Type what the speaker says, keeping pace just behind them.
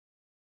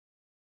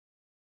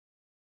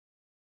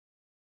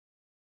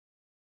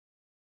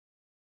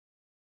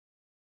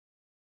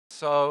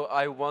So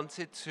I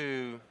wanted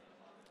to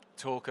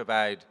talk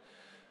about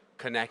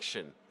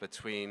connection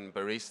between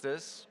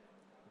baristas,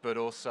 but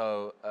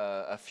also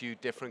a few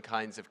different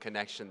kinds of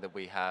connection that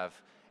we have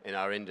in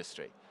our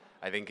industry.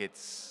 I think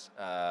it's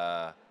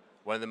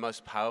one of the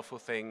most powerful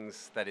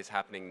things that is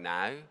happening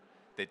now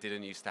that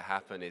didn't used to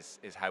happen is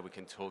how we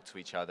can talk to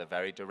each other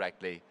very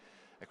directly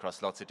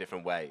across lots of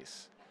different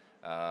ways.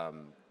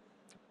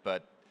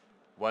 But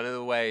one of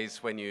the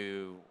ways when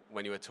you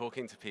are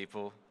talking to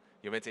people,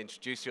 you're meant to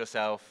introduce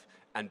yourself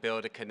and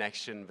build a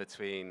connection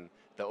between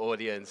the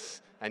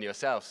audience and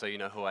yourself so you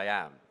know who I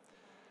am.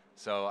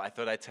 So I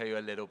thought I'd tell you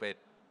a little bit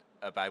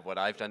about what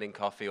I've done in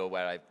coffee or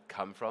where I've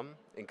come from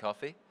in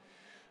coffee.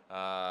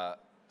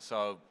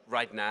 So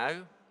right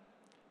now,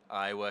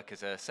 I work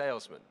as a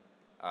salesman.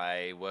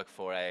 I work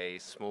for a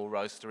small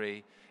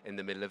roastery in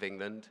the middle of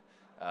England.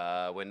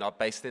 We're not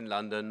based in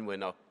London. We're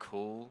not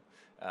cool.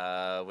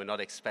 We're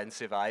not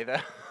expensive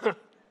either.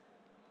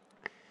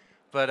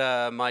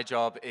 But my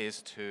job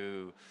is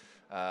to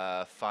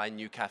find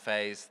new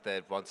cafes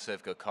that want to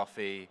serve good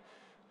coffee,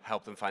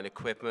 help them find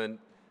equipment,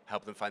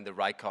 help them find the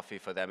right coffee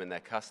for them and their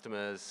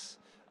customers.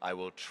 I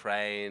will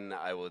train,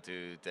 I will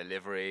do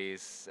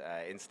deliveries,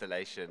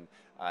 installation.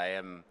 I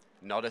am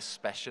not a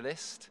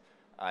specialist,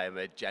 I am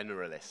a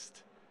generalist.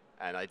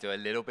 And I do a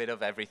little bit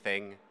of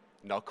everything,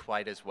 not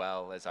quite as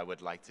well as I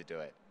would like to do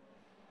it.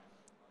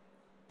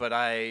 But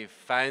I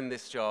found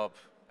this job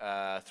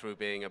through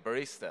being a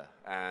barista.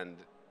 And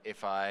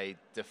if I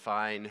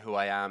define who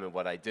I am and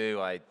what I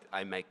do,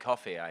 I make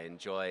coffee. I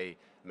enjoy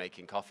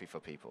making coffee for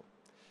people.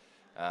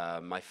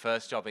 My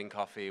first job in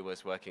coffee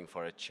was working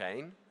for a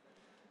chain,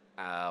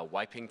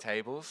 wiping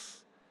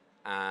tables,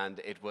 and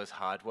it was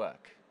hard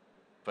work.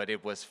 But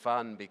it was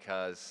fun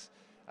because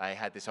I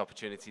had this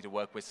opportunity to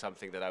work with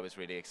something that I was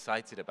really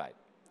excited about.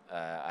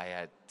 I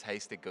had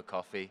tasted good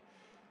coffee,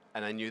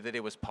 and I knew that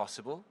it was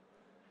possible,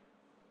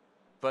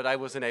 but I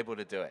wasn't able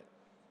to do it.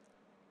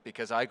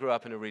 Because I grew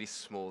up in a really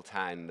small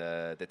town.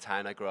 The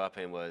town I grew up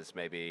in was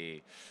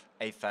maybe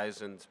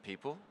 8,000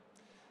 people.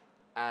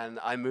 And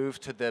I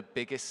moved to the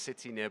biggest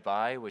city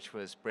nearby, which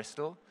was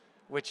Bristol,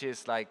 which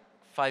is like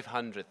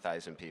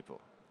 500,000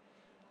 people.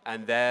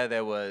 And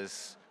there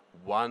was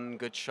one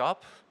good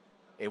shop.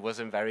 It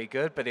wasn't very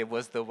good, but it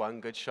was the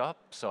one good shop,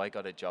 so I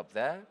got a job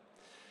there.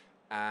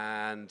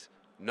 And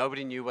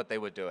nobody knew what they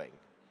were doing.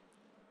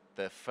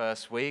 The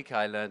first week,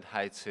 I learned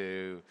how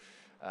to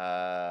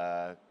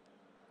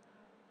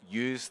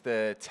use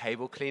the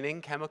table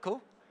cleaning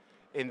chemical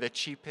in the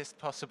cheapest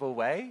possible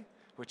way,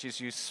 which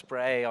is you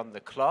spray on the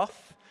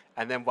cloth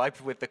and then wipe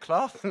it with the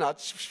cloth, not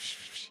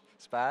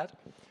it's bad.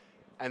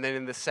 And then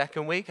in the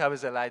second week, I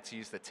was allowed to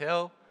use the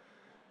till.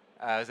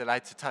 I was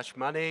allowed to touch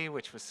money,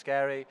 which was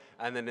scary.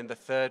 And then in the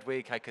third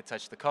week, I could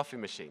touch the coffee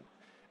machine.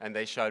 And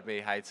they showed me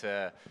how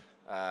to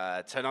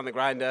turn on the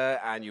grinder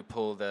and you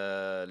pull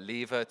the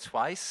lever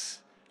twice.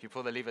 If you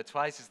pull the lever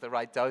twice, it's the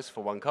right dose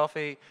for one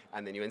coffee,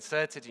 and then you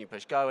insert it and you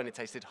push go, and it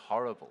tasted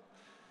horrible.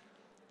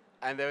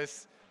 And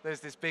there's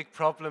this big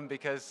problem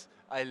because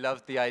I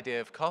loved the idea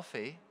of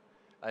coffee.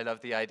 I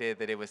loved the idea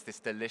that it was this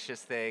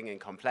delicious thing and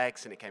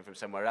complex, and it came from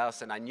somewhere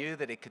else, and I knew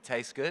that it could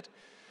taste good,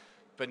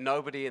 but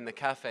nobody in the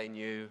cafe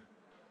knew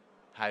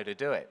how to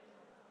do it.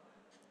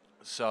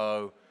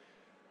 So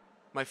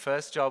my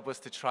first job was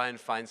to try and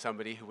find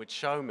somebody who would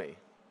show me.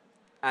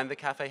 And the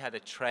cafe had a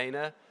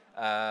trainer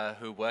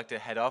who worked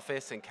at head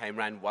office and came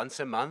around once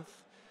a month.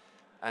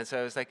 And so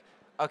I was like,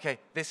 okay,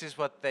 this is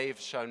what they've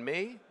shown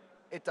me.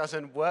 It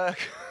doesn't work.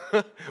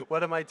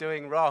 What am I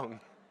doing wrong?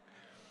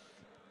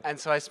 And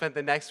so I spent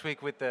the next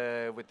week with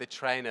the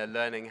trainer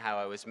learning how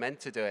I was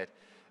meant to do it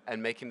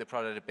and making the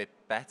product a bit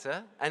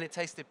better. And it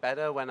tasted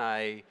better when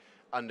I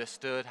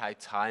understood how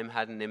time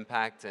had an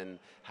impact and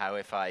how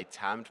if I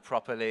tamped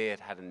properly, it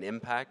had an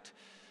impact.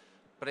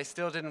 But I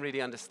still didn't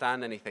really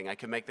understand anything. I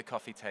could make the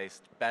coffee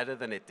taste better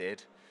than it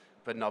did,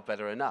 but not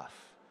better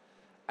enough.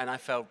 And I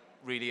felt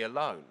really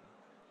alone.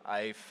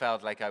 I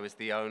felt like I was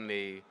the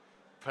only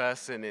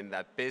person in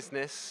that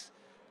business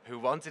who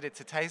wanted it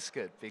to taste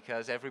good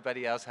because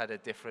everybody else had a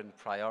different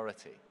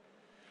priority.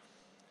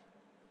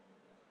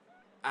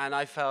 And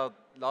I felt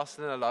lost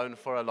and alone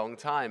for a long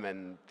time,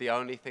 and the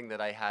only thing that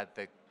I had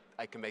that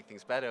I could make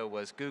things better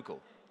was Google.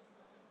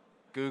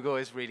 Google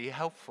is really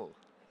helpful.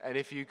 And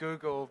if you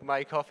Google,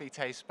 my coffee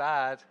tastes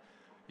bad,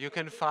 you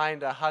can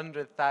find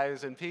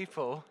 100,000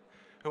 people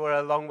who are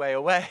a long way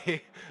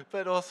away,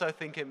 but also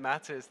think it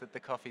matters that the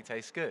coffee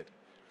tastes good.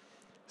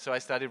 So I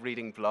started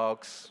reading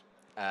blogs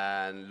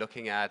and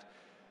looking at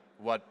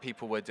what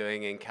people were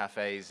doing in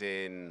cafes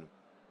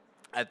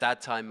at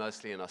that time,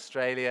 mostly in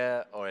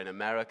Australia or in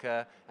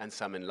America, and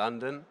some in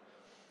London,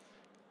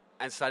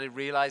 and started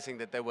realizing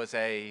that there was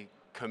a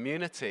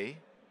community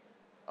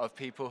of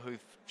people who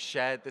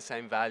shared the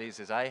same values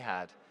as I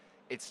had.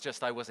 It's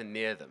just I wasn't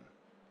near them.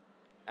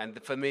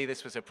 And for me,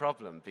 this was a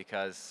problem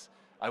because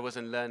I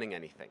wasn't learning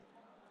anything.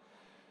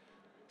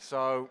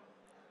 So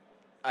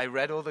I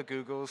read all the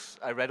Googles,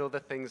 I read all the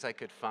things I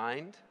could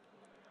find,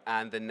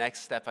 and the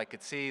next step I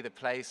could see, the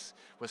place,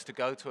 was to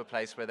go to a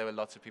place where there were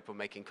lots of people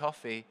making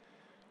coffee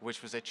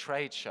which was a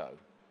trade show.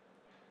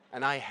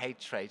 And I hate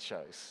trade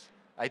shows.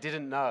 I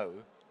didn't know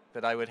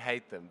that I would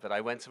hate them, but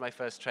I went to my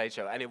first trade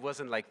show, and it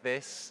wasn't like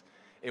this.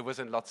 It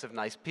wasn't lots of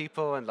nice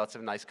people and lots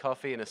of nice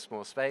coffee in a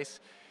small space.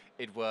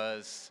 It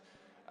was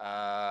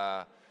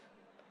a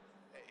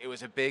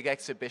big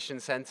exhibition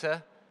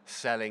center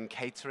selling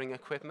catering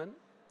equipment,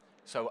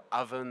 so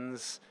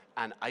ovens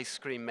and ice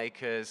cream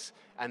makers,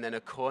 and then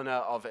a corner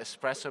of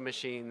espresso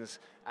machines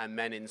and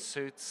men in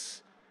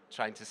suits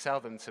trying to sell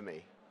them to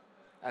me.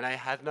 And I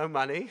had no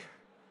money,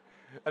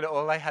 and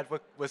all I had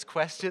was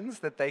questions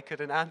that they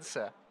couldn't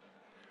answer.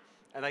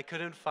 And I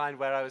couldn't find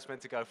where I was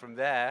meant to go from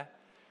there,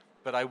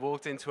 but I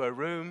walked into a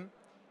room,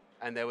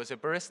 and there was a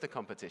barista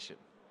competition.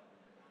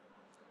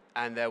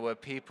 And there were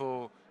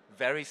people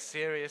very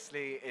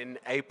seriously in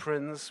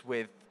aprons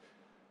with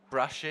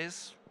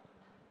brushes,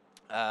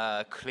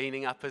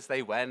 cleaning up as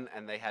they went,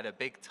 and they had a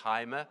big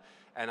timer,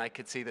 and I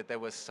could see that there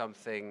was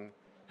something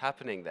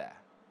happening there.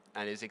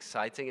 And it was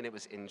exciting, and it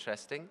was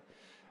interesting.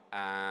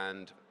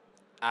 And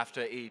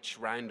after each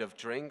round of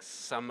drinks,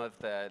 some of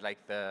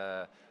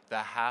the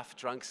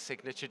half-drunk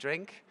signature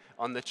drink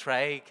on the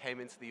tray came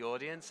into the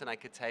audience, and I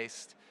could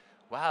taste,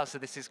 wow, so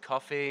this is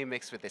coffee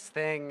mixed with this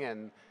thing,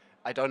 and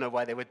I don't know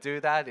why they would do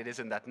that. It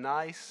isn't that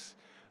nice,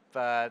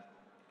 but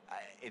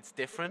it's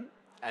different.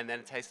 And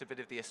then taste a bit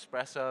of the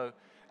espresso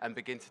and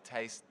begin to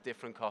taste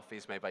different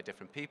coffees made by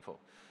different people.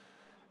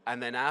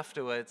 And then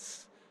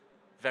afterwards,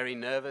 very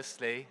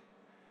nervously,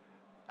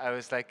 I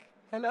was like,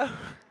 hello,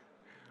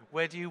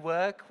 where do you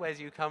work? Where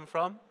do you come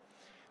from?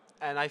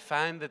 And I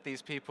found that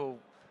these people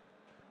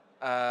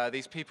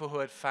who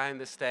had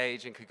found the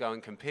stage and could go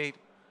and compete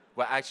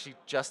were actually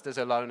just as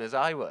alone as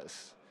I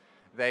was.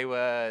 They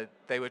were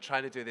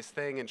trying to do this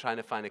thing and trying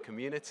to find a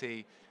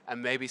community,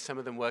 and maybe some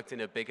of them worked in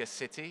a bigger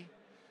city,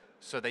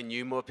 so they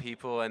knew more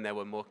people and there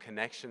were more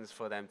connections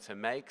for them to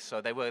make.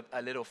 So they were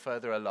a little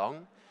further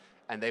along,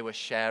 and they were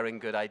sharing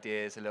good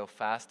ideas a little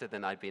faster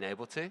than I'd been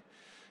able to.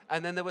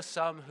 And then there were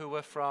some who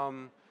were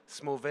from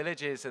small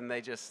villages, and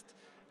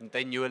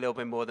they knew a little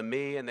bit more than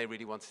me, and they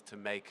really wanted to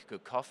make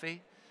good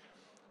coffee.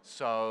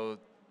 So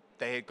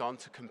they had gone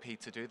to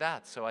compete to do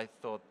that. So I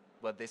thought,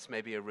 well, this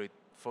may be a route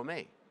for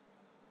me.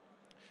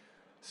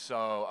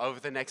 So over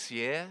the next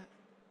year,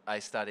 I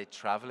started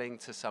traveling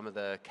to some of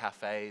the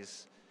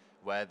cafes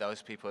where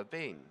those people had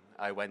been.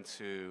 I went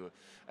to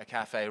a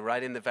cafe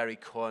right in the very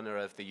corner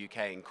of the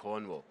UK in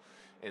Cornwall,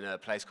 in a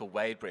place called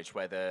Wadebridge,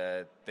 where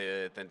the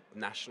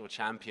national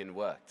champion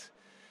worked.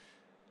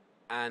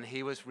 And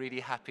he was really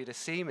happy to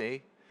see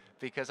me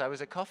because I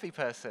was a coffee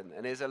person.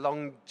 And it's a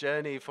long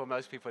journey for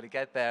most people to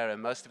get there,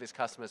 and most of his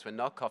customers were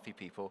not coffee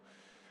people.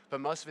 But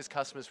most of his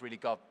customers really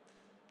got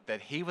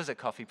that he was a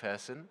coffee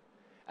person,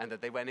 and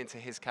that they went into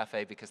his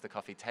cafe because the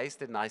coffee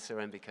tasted nicer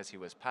and because he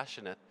was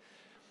passionate.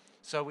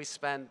 So we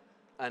spent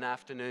an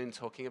afternoon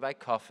talking about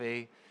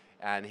coffee,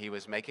 and he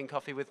was making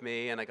coffee with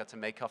me, and I got to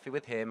make coffee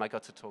with him. I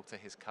got to talk to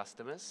his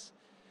customers.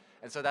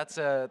 And so that's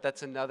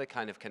another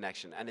kind of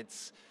connection. And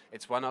it's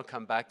one I'll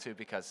come back to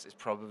because it's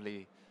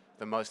probably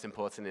the most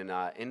important in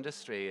our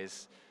industry,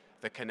 is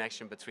the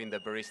connection between the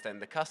barista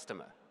and the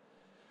customer.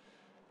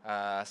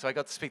 So I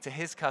got to speak to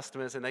his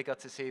customers, and they got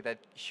to see that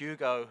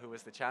Hugo, who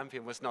was the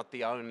champion, was not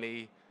the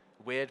only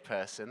weird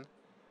person,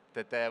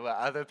 that there were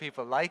other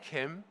people like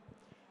him,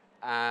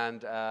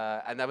 and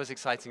that was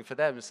exciting for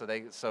them. So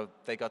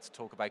they got to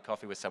talk about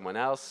coffee with someone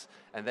else,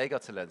 and they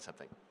got to learn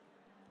something.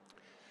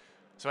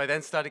 So I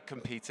then started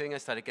competing. I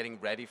started getting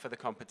ready for the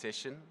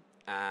competition,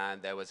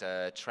 and there was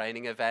a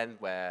training event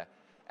where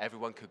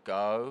everyone could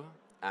go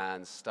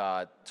and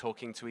start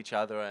talking to each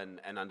other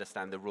and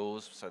understand the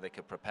rules so they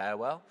could prepare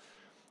well.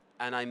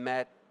 And I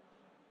met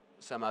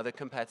some other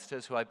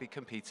competitors who I'd be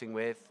competing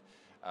with.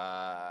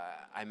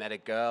 I met a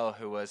girl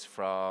who was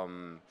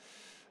from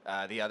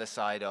the other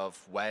side of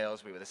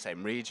Wales. We were the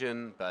same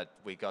region, but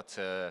we got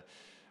to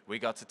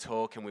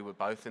talk, and we were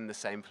both in the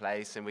same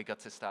place, and we got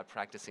to start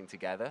practicing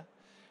together.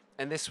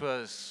 And this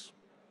was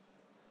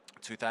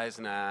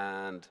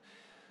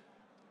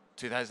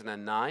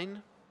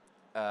 2009,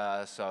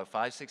 so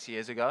 5-6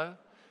 years ago.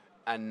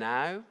 And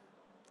now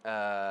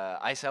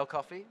I sell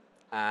coffee,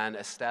 and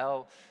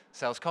Estelle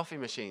sells coffee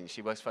machines.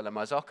 She works for La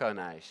Marzocco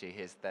now. She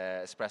is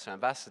the espresso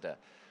ambassador.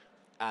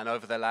 And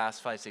over the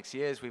last 5-6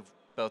 years, we've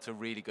built a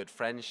really good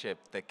friendship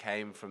that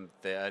came from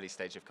the early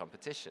stage of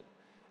competition.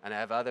 And I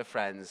have other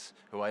friends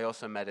who I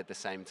also met at the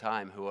same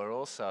time who are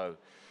also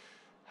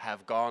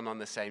have gone on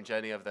the same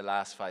journey over the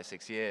last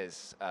 5-6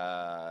 years.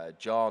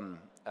 John,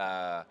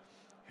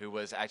 who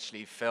was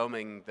actually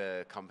filming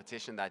the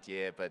competition that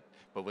year, but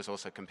was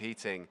also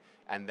competing,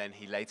 and then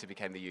he later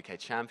became the UK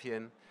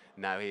champion.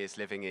 Now he is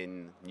living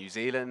in New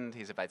Zealand.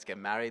 He's about to get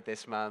married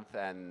this month,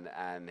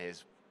 and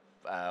his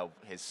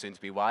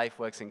soon-to-be wife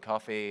works in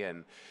coffee,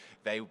 and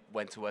they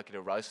went to work at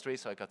a roastery,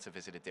 so I got to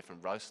visit a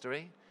different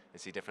roastery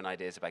and see different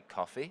ideas about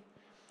coffee.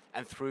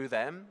 And through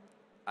them,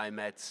 I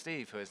met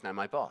Steve, who is now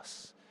my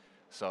boss.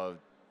 So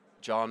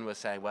John was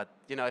saying, well,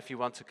 if you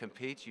want to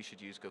compete, you should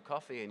use good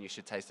coffee, and you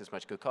should taste as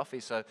much good coffee.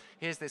 So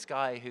here's this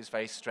guy who's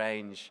very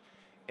strange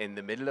in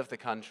the middle of the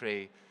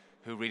country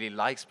who really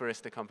likes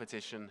barista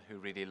competition, who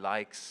really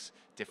likes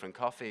different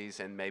coffees,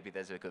 and maybe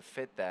there's a good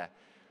fit there.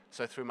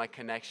 So through my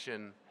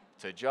connection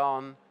to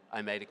John,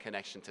 I made a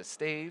connection to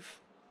Steve.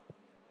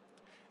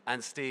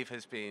 And Steve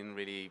has been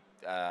really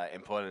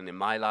important in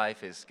my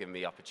life. He's given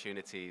me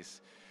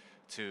opportunities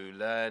to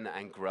learn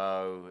and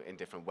grow in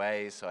different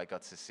ways. So I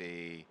got to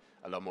see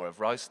a lot more of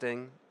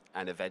roasting,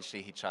 and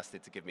eventually he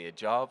trusted to give me a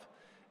job.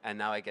 And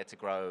now I get to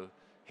grow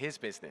his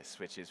business,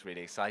 which is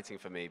really exciting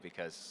for me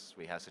because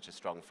we have such a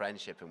strong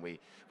friendship and we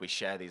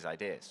share these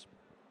ideas.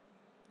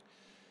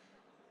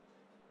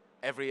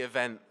 Every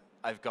event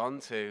I've gone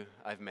to,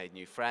 I've made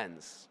new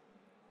friends,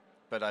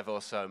 but I've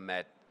also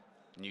met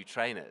new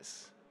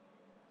trainers,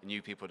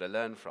 new people to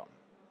learn from.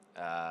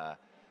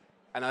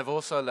 And I've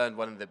also learned,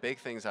 one of the big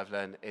things I've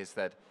learned is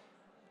that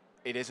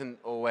it isn't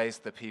always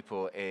the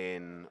people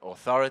in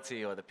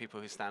authority or the people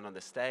who stand on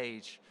the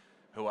stage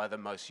who are the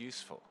most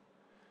useful.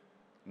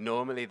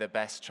 Normally the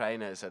best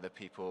trainers are the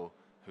people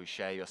who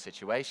share your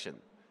situation.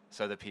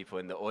 So the people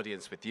in the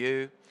audience with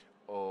you,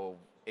 or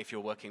if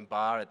you're working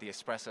bar at the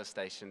espresso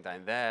station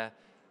down there,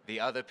 the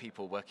other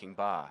people working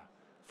bar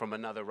from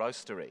another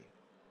roastery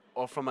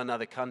or from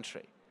another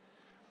country.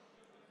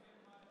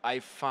 I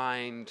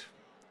find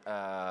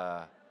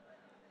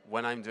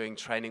when I'm doing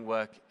training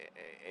work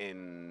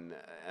in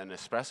an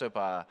espresso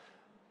bar,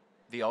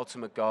 the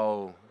ultimate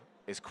goal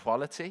is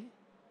quality,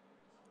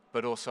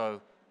 but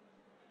also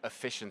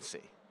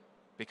efficiency.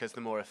 Because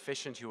the more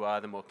efficient you are,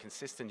 the more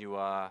consistent you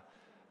are,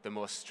 the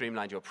more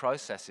streamlined your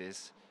process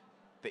is,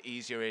 the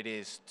easier it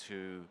is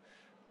to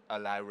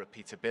allow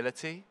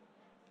repeatability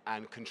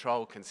and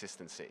control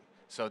consistency.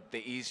 So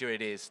the easier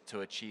it is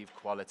to achieve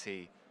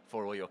quality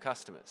for all your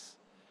customers.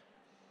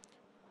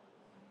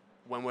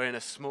 When we're in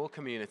a small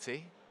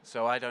community,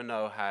 so I don't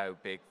know how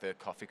big the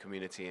coffee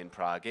community in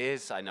Prague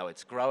is. I know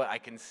it's growing. I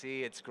can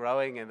see it's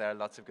growing, and there are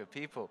lots of good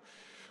people.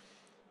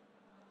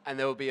 And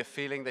there will be a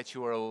feeling that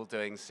you are all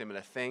doing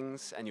similar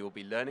things, and you will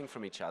be learning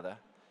from each other.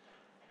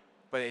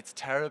 But it's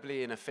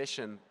terribly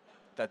inefficient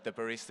that the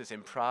baristas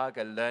in Prague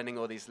are learning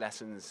all these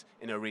lessons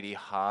in a really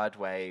hard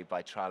way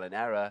by trial and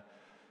error,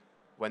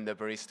 when the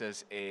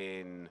baristas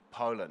in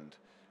Poland,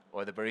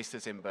 or the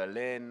baristas in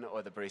Berlin,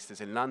 or the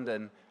baristas in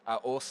London are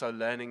also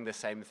learning the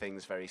same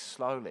things very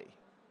slowly.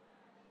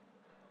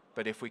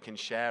 But if we can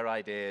share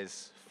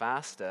ideas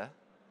faster,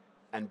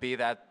 and be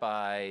that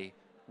by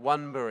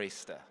one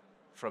barista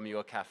from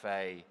your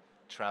cafe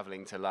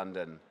traveling to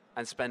London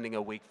and spending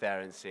a week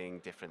there and seeing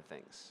different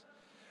things,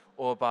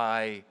 or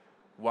by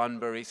one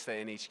barista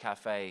in each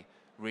cafe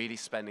really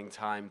spending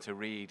time to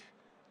read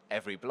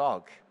every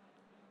blog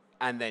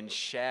and then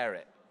share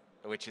it,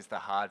 which is the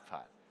hard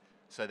part.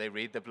 So they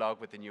read the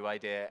blog with the new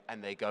idea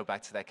and they go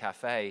back to their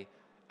cafe,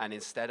 and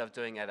instead of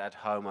doing it at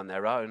home on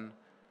their own,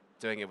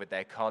 doing it with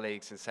their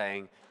colleagues and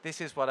saying,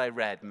 this is what I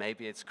read,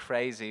 maybe it's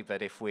crazy,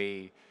 but if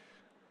we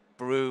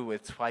brew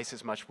with twice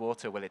as much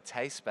water, will it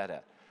taste better?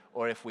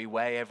 Or if we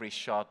weigh every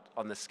shot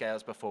on the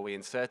scales before we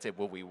insert it,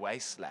 will we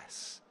waste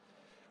less?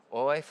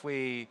 Or if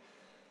we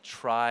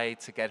try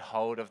to get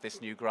hold of this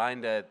new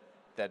grinder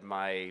that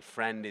my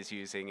friend is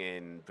using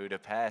in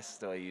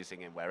Budapest or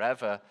using it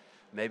wherever,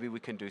 maybe we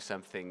can do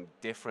something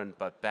different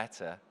but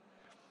better.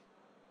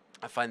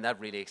 I find that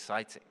really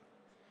exciting.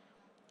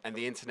 And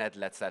the internet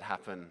lets that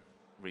happen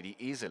really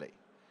easily.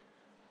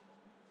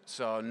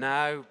 So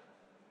now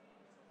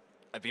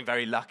I've been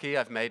very lucky.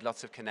 I've made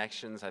lots of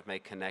connections. I've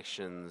made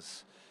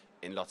connections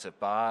in lots of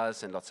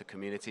bars and lots of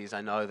communities.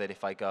 I know that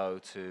if I go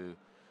to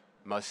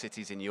most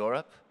cities in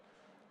Europe,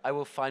 I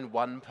will find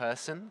one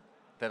person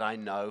that I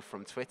know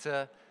from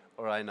Twitter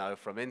or I know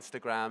from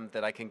Instagram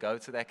that I can go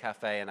to their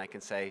cafe and I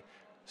can say,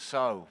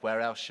 so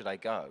where else should I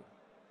go?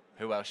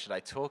 Who else should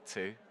I talk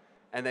to?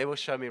 And they will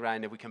show me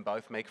around, and we can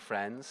both make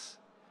friends,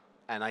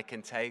 and I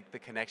can take the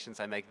connections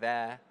I make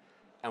there,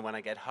 and when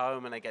I get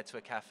home and I get to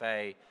a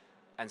cafe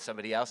and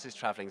somebody else is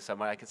traveling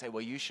somewhere, I can say,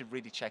 well, you should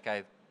really check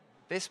out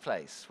this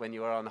place. When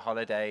you are on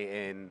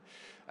holiday in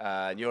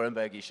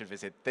Nuremberg, you should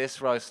visit this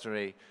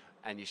roastery,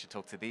 and you should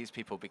talk to these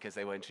people because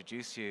they will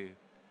introduce you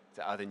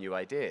to other new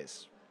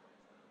ideas.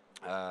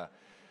 The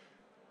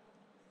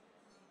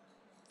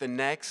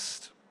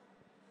next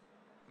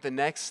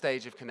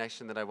stage of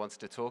connection that I wanted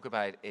to talk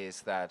about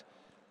is that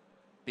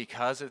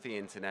because of the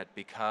internet,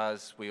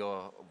 because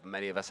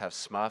many of us have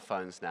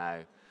smartphones now,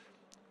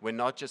 we're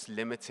not just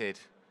limited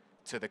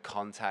to the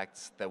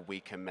contacts that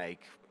we can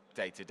make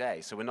day to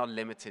day. So we're not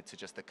limited to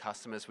just the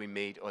customers we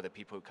meet or the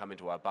people who come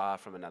into our bar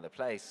from another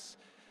place.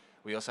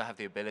 We also have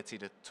the ability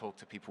to talk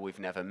to people we've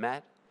never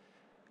met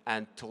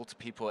and talk to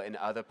people in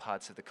other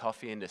parts of the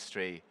coffee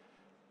industry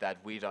that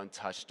we don't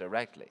touch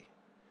directly.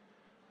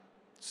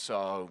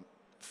 So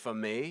for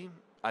me,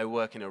 I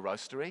work in a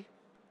roastery.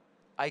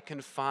 I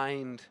can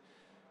find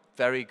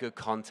very good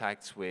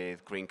contacts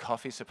with green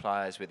coffee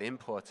suppliers, with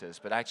importers,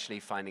 but actually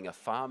finding a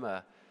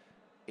farmer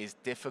is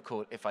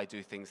difficult if I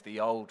do things the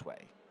old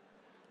way.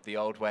 The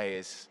old way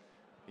is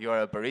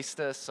you're a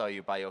barista, so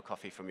you buy your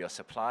coffee from your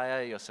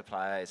supplier. Your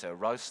supplier is a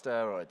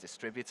roaster or a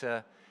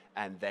distributor,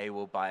 and they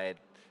will buy it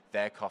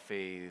their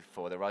coffee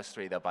for the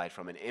roastery, they'll buy it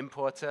from an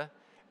importer.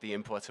 The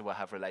importer will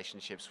have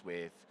relationships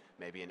with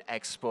maybe an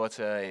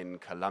exporter in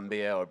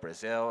Colombia or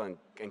Brazil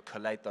and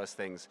collate those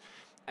things.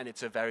 And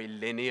it's a very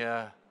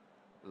linear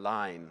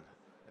line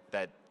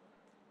that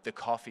the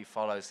coffee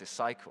follows this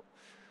cycle.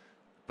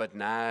 But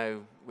now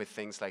with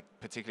things like,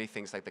 particularly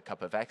things like the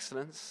Cup of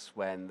Excellence,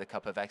 when the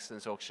Cup of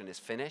Excellence auction is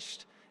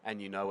finished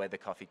and you know where the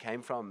coffee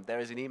came from, there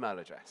is an email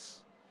address.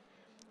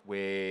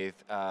 With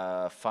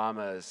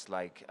farmers,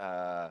 like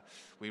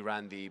we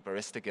ran the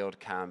Barista Guild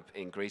camp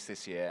in Greece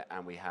this year,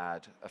 and we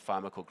had a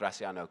farmer called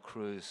Graciano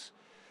Cruz,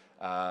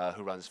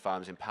 who runs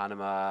farms in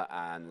Panama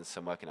and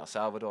some work in El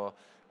Salvador.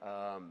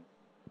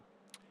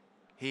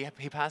 He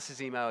passed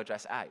his email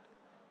address out,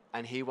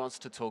 and he wants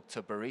to talk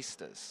to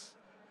baristas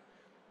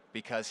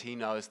because he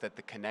knows that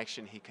the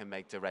connection he can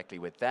make directly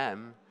with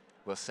them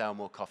will sell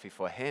more coffee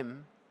for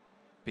him,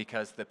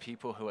 because the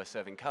people who are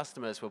serving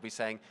customers will be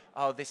saying,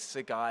 oh, this is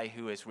a guy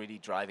who is really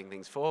driving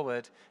things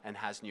forward and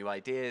has new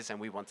ideas, and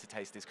we want to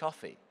taste his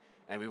coffee,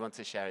 and we want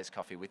to share his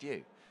coffee with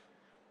you.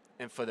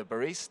 And for the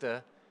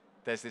barista,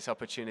 there's this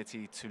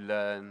opportunity to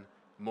learn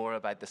more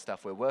about the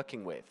stuff we're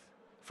working with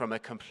from a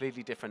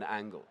completely different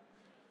angle.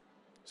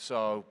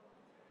 So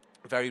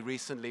very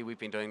recently, we've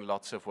been doing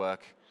lots of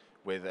work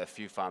with a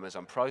few farmers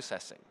on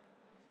processing.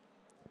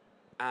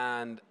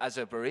 And as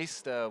a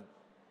barista,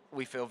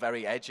 we feel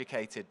very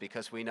educated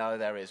because we know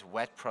there is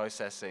wet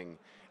processing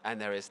and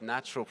there is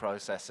natural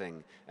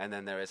processing, and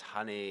then there is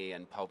honey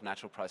and pulp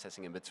natural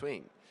processing in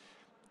between.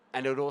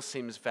 And it all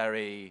seems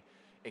very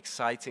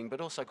exciting,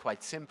 but also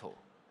quite simple,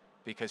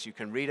 because you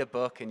can read a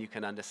book and you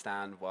can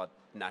understand what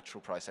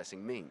natural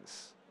processing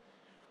means.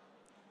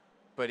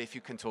 But if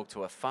you can talk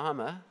to a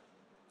farmer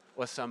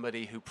or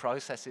somebody who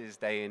processes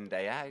day in,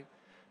 day out,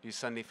 you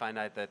suddenly find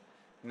out that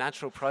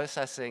natural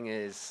processing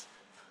is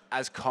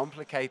as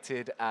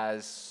complicated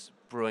as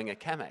brewing a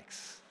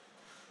Chemex,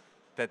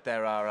 that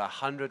there are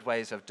 100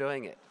 ways of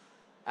doing it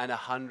and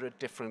 100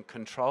 different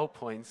control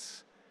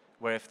points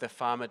where if the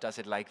farmer does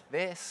it like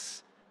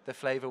this, the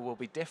flavor will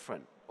be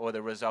different, or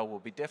the result will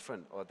be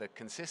different, or the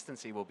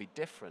consistency will be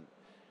different.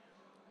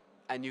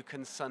 And you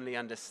can suddenly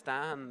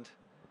understand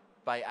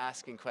by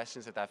asking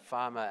questions of that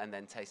farmer and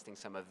then tasting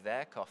some of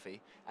their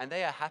coffee, and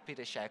they are happy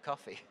to share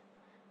coffee.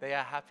 They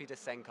are happy to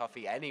send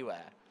coffee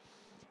anywhere.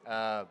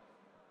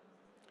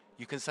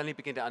 You can suddenly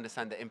begin to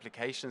understand the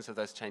implications of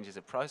those changes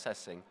of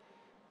processing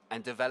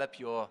and develop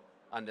your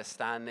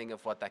understanding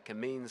of what that can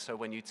mean. So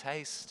when you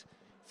taste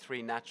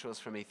 3 naturals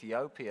from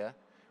Ethiopia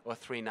or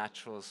 3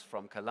 naturals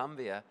from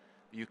Colombia,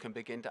 you can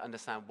begin to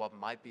understand what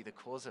might be the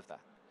cause of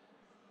that.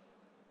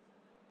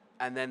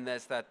 And then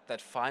there's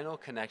that final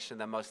connection,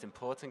 the most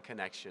important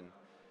connection,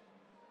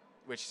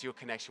 which is your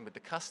connection with the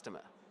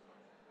customer.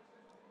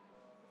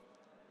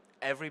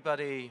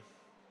 Everybody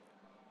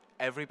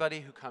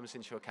who comes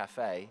into your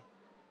cafe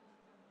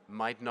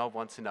might not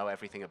want to know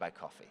everything about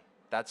coffee.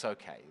 That's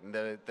okay. In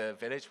the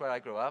village where I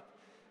grew up,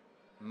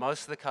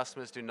 most of the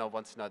customers do not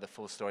want to know the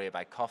full story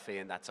about coffee,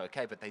 and that's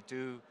okay, but they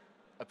do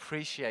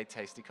appreciate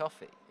tasty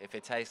coffee. If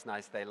it tastes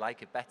nice, they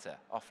like it better,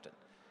 often.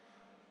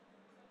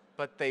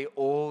 But they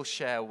all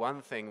share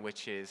one thing,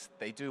 which is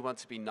they do want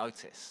to be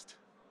noticed.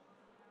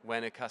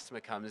 When a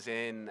customer comes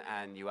in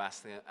and you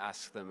ask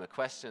them a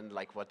question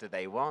like, what do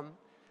they want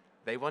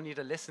you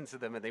to listen to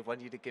them, and they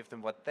want you to give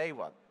them what they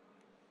want.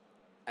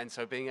 And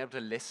so being able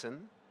to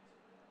listen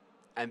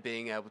and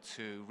being able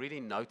to really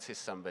notice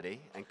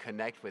somebody and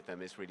connect with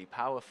them is really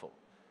powerful.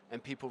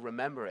 And people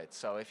remember it.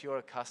 So if you're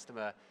a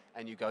customer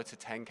and you go to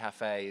 10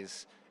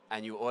 cafes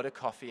and you order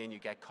coffee and you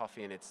get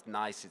coffee and it's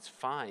nice, it's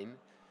fine.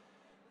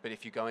 But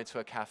if you go into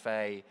a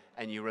cafe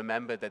and you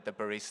remember that the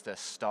barista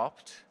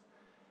stopped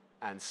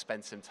and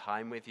spent some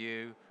time with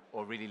you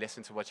or really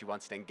listened to what you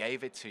wanted and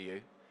gave it to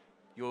you,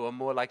 you are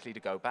more likely to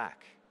go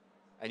back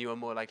and you are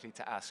more likely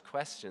to ask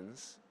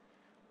questions.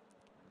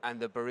 And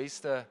the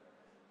barista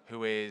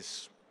who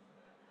is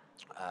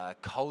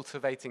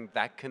cultivating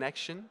that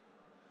connection,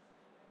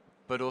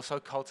 but also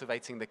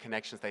cultivating the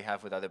connections they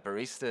have with other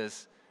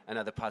baristas and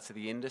other parts of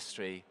the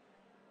industry,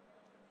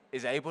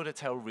 is able to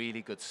tell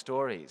really good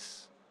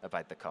stories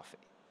about the coffee.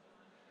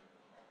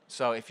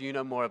 So if you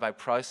know more about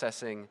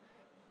processing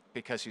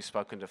because you've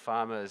spoken to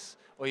farmers,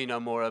 or you know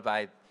more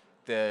about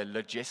the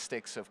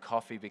logistics of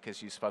coffee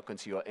because you've spoken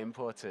to your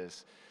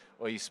importers,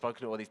 or you've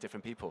spoken to all these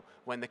different people,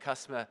 when the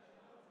customer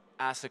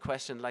asks a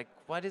question like,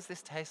 why does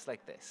this taste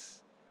like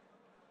this?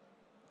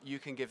 You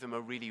can give them a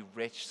really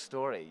rich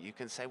story. You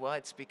can say, well,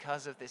 it's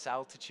because of this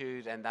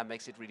altitude, and that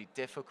makes it really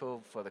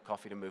difficult for the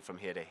coffee to move from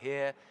here to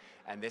here,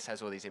 and this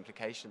has all these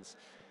implications.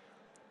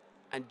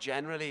 And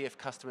generally, if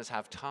customers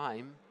have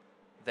time,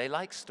 they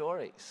like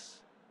stories.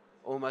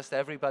 Almost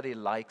everybody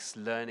likes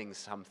learning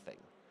something.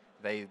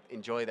 They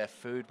enjoy their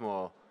food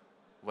more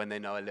when they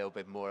know a little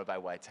bit more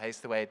about why it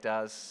tastes the way it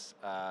does.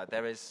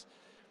 There is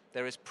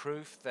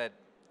proof that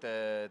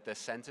the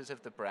centers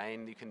of the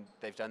brain,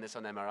 they've done this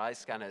on MRI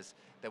scanners,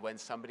 that when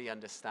somebody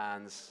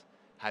understands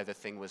how the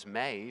thing was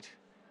made,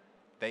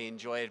 they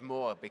enjoy it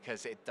more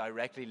because it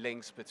directly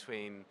links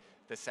between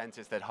the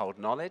centers that hold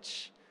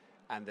knowledge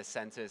and the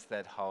centers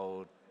that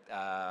hold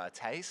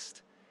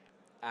taste,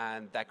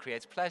 and that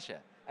creates pleasure.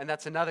 And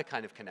that's another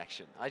kind of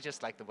connection. I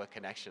just like the word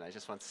connection. I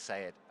just want to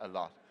say it a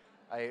lot.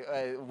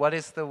 What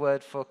is the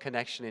word for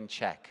connection in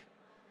Czech?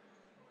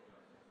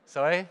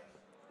 Sorry?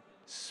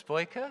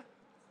 Spojka?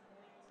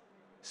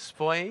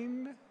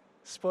 Spoin?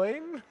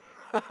 Spoin?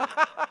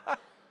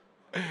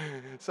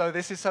 So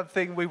this is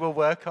something we will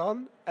work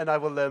on, and I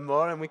will learn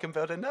more, and we can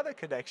build another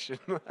connection,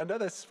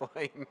 another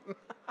spoin.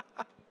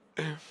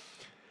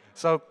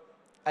 So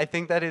I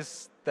think that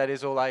is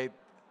all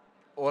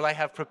I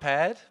have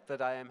prepared,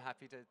 but I am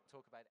happy to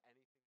talk about